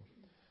understanding.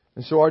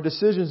 And so our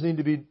decisions need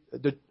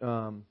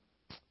to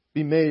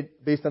be made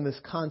based on this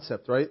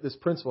concept, right? This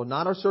principle,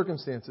 not our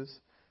circumstances.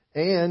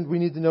 And we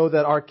need to know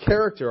that our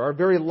character, our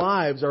very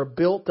lives are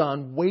built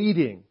on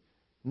waiting,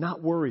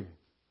 not worrying.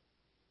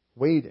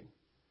 Waiting.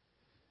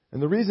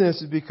 And the reason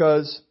is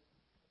because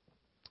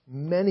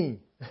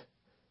many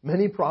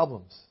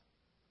problems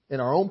in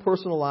our own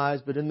personal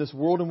lives, but in this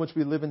world in which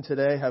we live in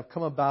today, have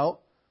come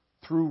about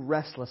through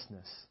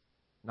restlessness,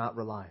 not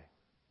relying.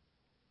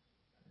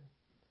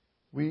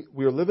 We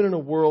are living in a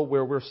world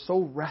where we're so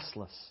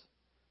restless,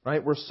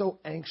 right? We're so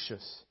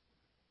anxious,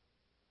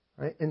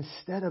 right?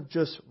 Instead of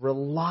just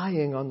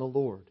relying on the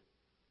Lord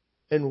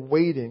and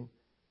waiting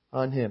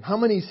on Him. How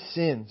many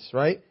sins,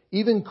 right?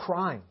 Even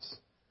crimes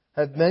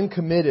have been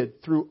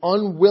committed through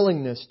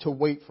unwillingness to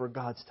wait for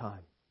God's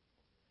time.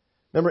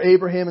 Remember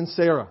Abraham and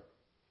Sarah?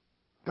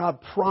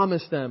 God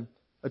promised them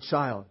a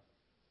child.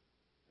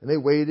 And they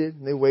waited,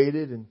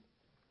 and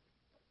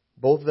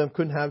both of them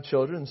couldn't have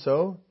children.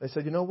 So they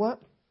said, you know what?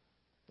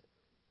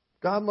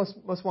 God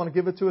must want to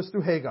give it to us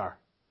through Hagar.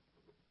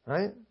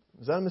 Right?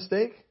 Is that a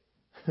mistake?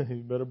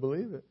 You better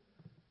believe it.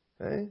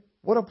 Okay?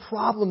 What a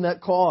problem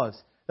that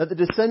caused. That the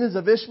descendants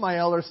of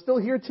Ishmael are still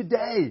here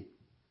today.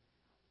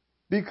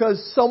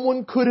 Because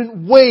someone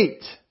couldn't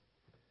wait.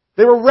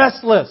 They were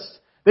restless.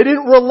 They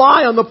didn't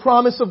rely on the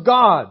promise of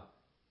God.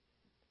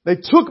 They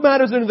took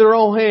matters into their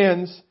own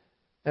hands,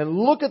 and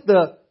look at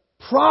the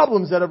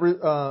problems that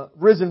have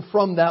risen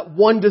from that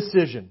one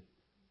decision.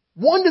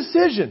 One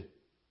decision.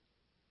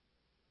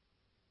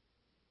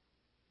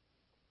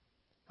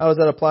 How does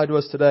that apply to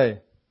us today?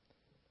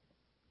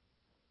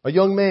 A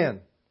young man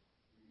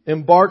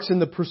embarks in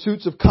the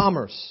pursuits of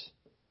commerce,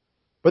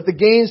 but the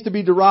gains to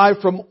be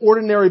derived from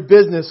ordinary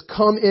business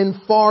come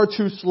in far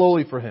too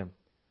slowly for him.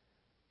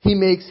 He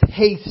makes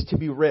haste to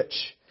be rich,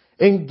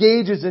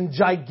 engages in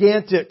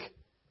gigantic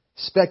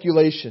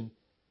speculation,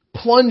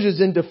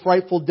 plunges into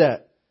frightful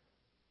debt,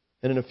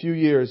 and in a few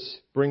years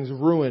brings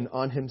ruin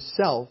on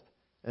himself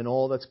and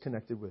all that's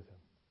connected with him.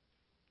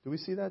 Do we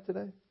see that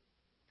today?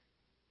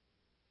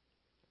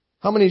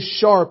 How many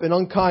sharp and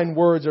unkind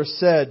words are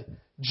said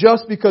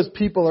just because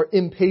people are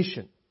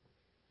impatient?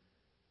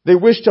 They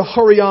wish to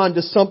hurry on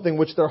to something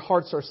which their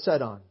hearts are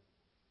set on.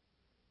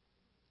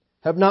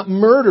 Have not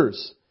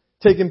murders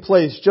taken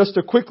place just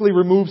to quickly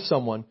remove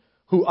someone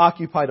who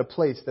occupied a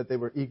place that they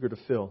were eager to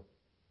fill?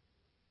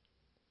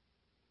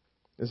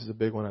 This is a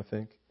big one, I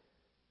think.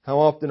 How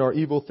often are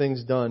evil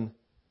things done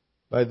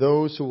by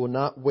those who will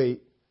not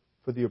wait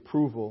for the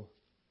approval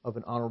of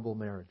an honorable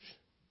marriage?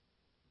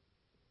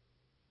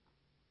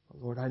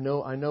 Lord, I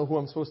know who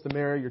I'm supposed to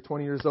marry. You're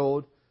 20 years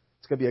old.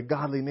 It's going to be a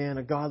godly man,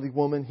 a godly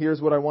woman.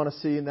 Here's what I want to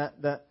see in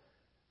that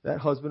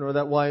husband or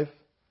that wife.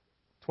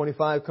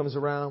 25 comes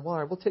around. Well, all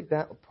right, we'll take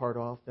that part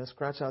off. Now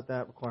scratch out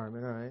that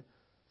requirement. All right.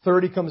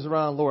 30 comes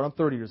around. Lord, I'm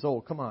 30 years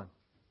old. Come on.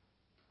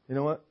 You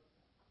know what?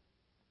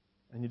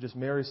 And you just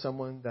marry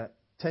someone that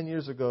 10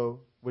 years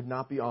ago would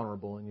not be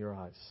honorable in your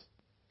eyes.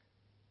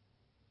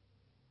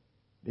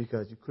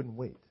 Because you couldn't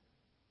wait.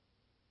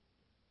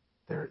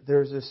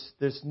 There's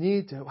this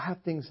need to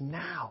have things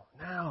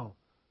now.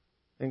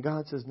 And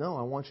God says, no,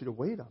 I want you to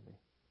wait on me.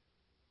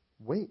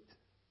 Wait.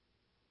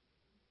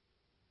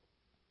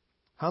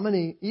 How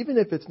many, even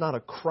if it's not a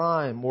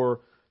crime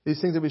or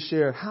these things that we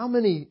share, how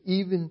many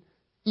even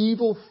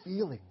evil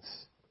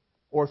feelings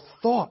or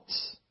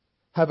thoughts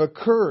have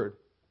occurred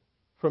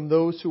from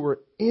those who were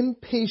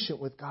impatient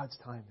with God's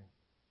timing?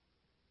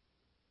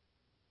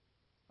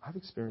 I've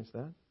experienced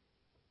that.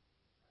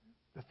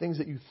 The things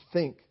that you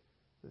think,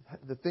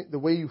 the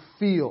way you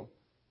feel,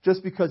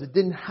 just because it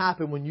didn't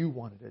happen when you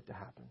wanted it to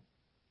happen.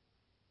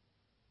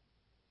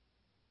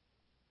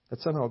 That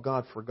somehow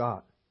God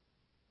forgot,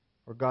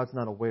 or God's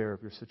not aware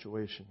of your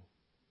situation.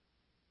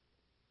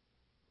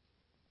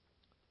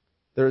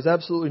 There is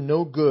absolutely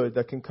no good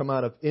that can come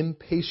out of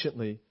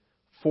impatiently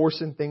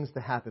forcing things to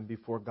happen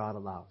before God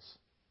allows.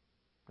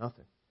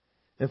 Nothing.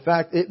 In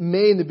fact, it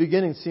may in the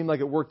beginning seem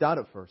like it worked out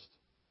at first,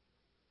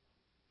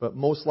 but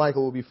most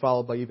likely will be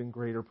followed by even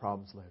greater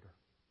problems later.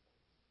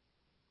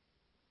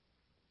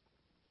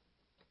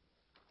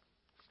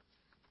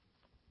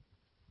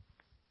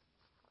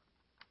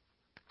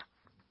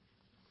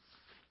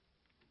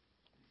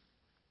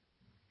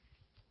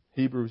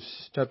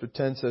 Hebrews chapter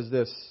 10 says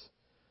this,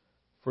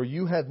 "For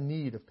you have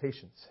need of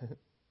patience,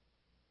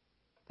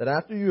 that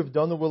after you have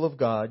done the will of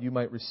God, you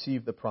might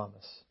receive the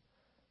promise.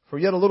 For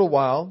yet a little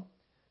while,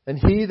 and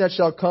he that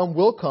shall come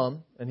will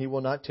come, and he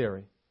will not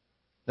tarry.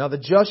 Now the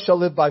just shall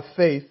live by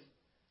faith,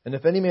 and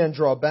if any man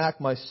draw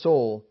back, my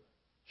soul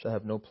shall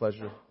have no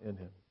pleasure in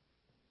him."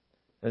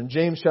 And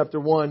James chapter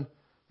 1,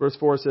 verse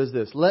 4 says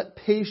this, "Let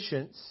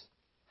patience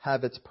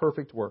have its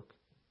perfect work,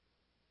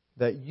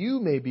 that you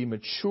may be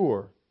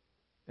mature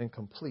and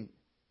complete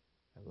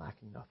and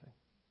lacking nothing."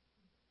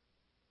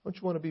 Don't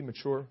you want to be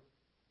mature?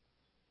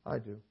 I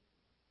do.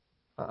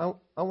 I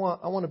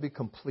want to be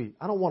complete.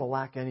 I don't want to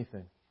lack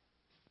anything.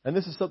 And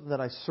this is something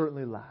that I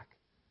certainly lack,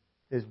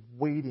 is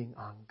waiting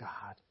on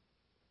God.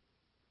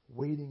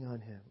 Waiting on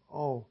Him.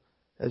 Oh,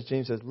 as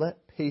James says,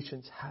 let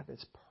patience have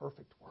its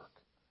perfect work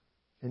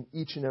in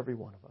each and every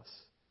one of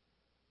us.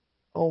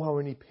 Oh, how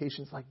we need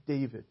patience like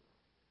David.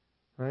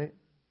 Right?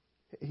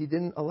 He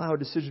didn't allow a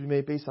decision to be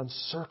made based on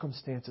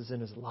circumstances in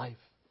his life.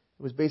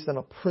 It was based on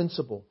a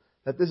principle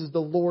that this is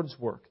the Lord's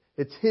work.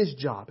 It's His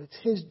job. It's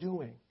His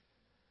doing.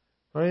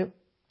 Right?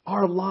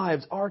 Our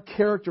lives, our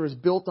character is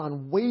built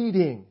on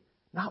waiting,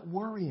 not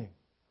worrying.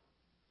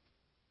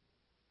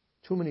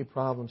 Too many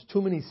problems,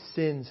 too many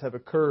sins have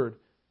occurred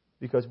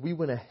because we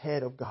went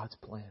ahead of God's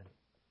plan.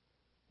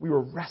 We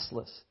were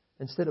restless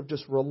instead of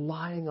just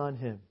relying on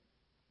Him.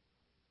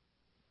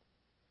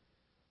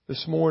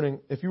 This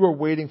morning, if you are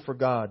waiting for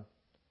God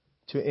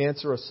to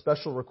answer a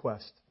special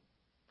request,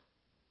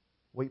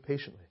 wait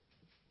patiently.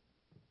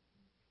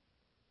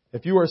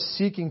 If you are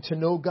seeking to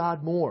know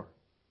God more,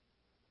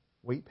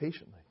 wait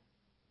patiently.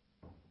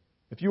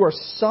 If you are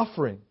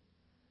suffering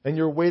and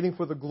you're waiting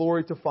for the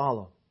glory to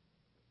follow,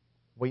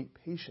 wait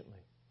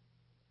patiently.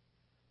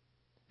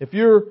 If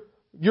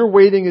your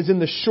waiting is in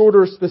the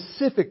shorter,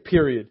 specific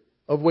period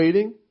of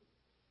waiting,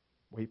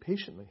 wait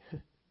patiently.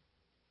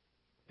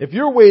 If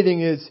your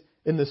waiting is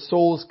in the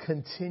soul's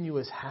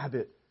continuous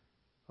habit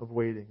of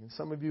waiting, and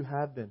some of you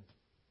have been,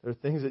 there are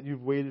things that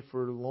you've waited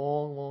for a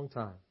long, long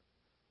time.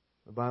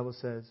 The Bible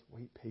says,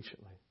 wait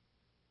patiently.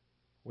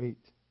 Wait.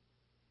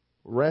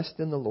 Rest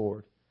in the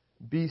Lord.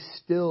 Be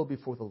still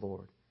before the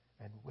Lord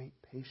and wait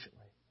patiently.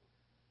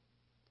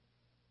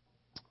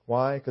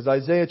 Why? Because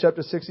Isaiah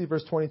chapter 60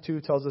 verse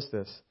 22 tells us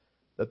this,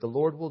 that the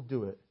Lord will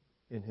do it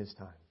in His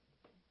time.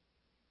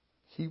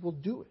 He will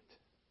do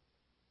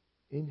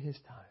it in His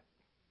time.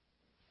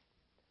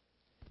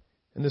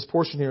 In this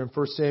portion here in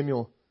 1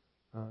 Samuel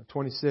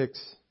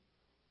 26,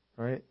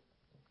 right?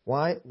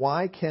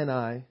 Why can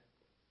I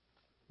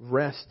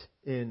rest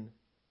in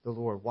the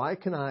Lord? Why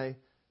can I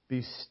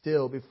be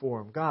still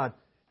before Him? God,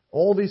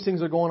 all these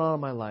things are going on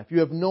in my life. You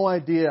have no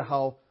idea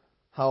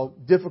how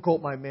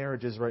difficult my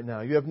marriage is right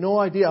now. You have no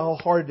idea how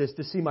hard it is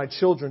to see my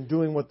children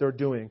doing what they're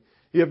doing.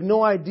 You have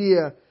no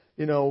idea,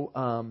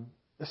 the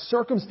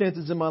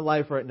circumstances in my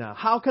life right now.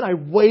 How can I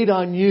wait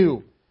on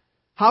You?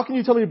 How can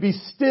You tell me to be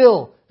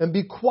still and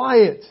be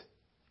quiet?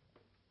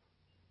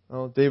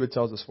 Well, David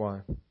tells us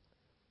why.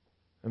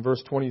 In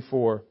verse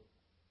 24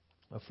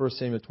 of 1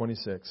 Samuel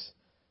 26,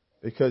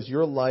 because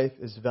your life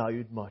is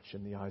valued much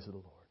in the eyes of the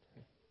Lord.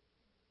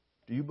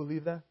 Do you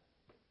believe that?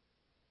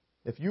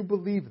 If you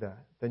believe that,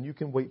 then you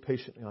can wait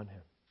patiently on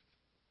Him.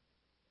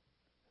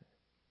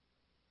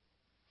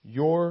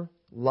 Your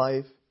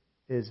life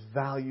is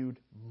valued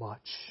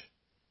much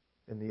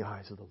in the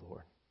eyes of the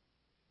Lord.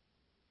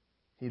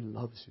 He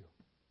loves you.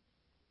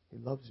 He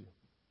loves you.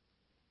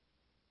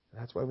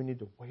 And that's why we need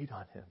to wait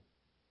on Him.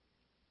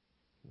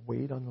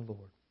 Wait on the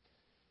Lord.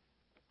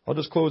 I'll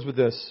just close with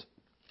this.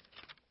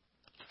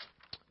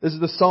 This is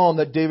the psalm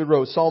that David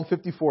wrote. Psalm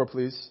 54,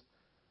 please.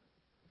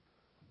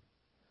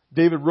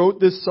 David wrote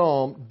this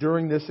psalm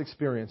during this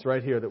experience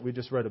right here that we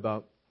just read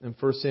about in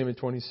 1 Samuel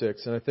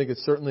 26. And I think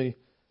it's certainly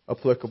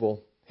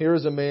applicable. Here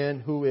is a man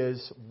who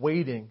is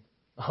waiting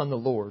on the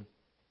Lord.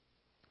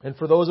 And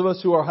for those of us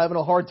who are having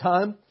a hard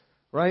time,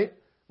 right?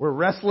 We're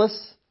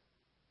restless,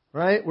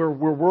 right? We're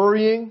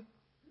worrying,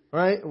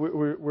 right?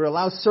 We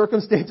allow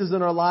circumstances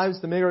in our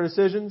lives to make our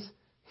decisions.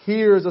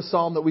 Here's a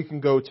psalm that we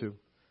can go to.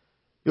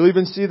 You'll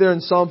even see there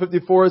in Psalm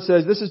 54 it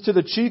says, this is to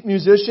the chief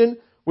musician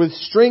with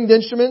stringed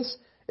instruments.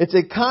 It's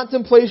a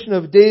contemplation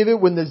of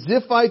David when the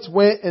Ziphites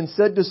went and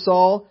said to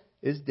Saul,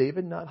 is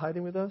David not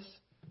hiding with us?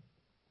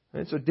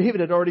 Right? So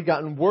David had already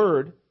gotten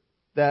word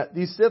that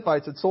these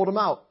Ziphites had sold him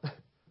out.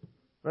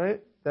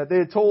 Right? That they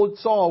had told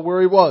Saul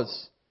where he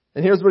was.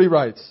 And here's what he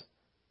writes.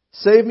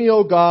 Save me,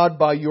 O God,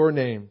 by Your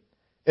name,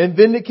 and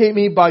vindicate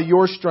me by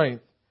Your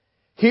strength.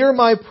 Hear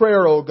my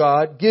prayer, O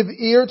God. Give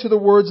ear to the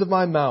words of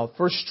my mouth.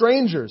 For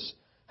strangers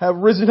have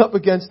risen up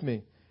against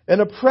me,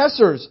 and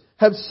oppressors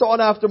have sought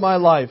after my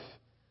life.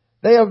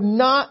 They have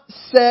not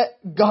set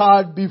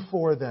God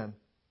before them.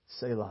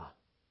 Selah.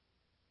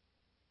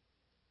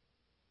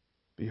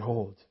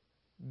 Behold,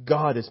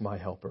 God is my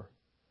helper.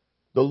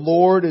 The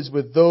Lord is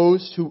with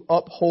those who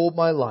uphold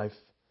my life.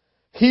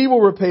 He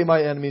will repay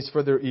my enemies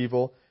for their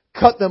evil.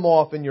 Cut them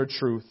off in Your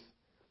truth.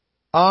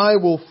 I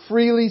will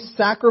freely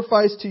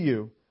sacrifice to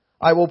You.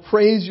 I will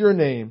praise Your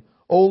name,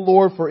 O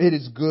Lord, for it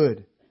is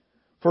good.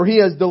 For He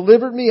has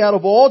delivered me out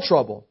of all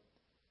trouble,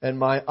 and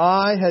my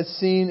eye has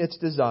seen its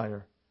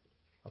desire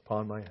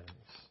upon my enemies.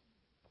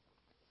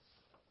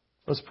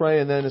 Let's pray,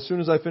 and then as soon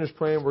as I finish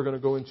praying, we're going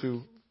to go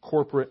into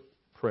corporate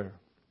prayer.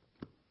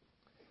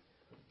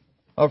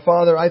 Our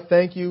Father, I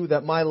thank You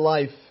that my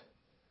life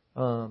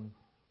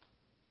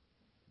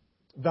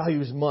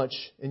values much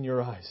in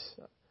Your eyes.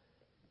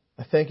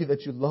 I thank You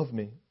that You love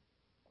me.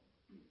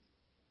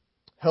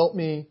 Help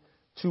me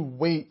to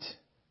wait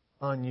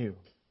on You.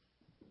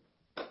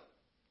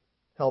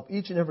 Help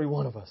each and every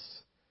one of us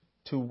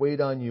to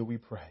wait on You, we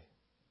pray.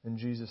 In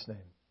Jesus' name,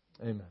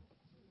 amen.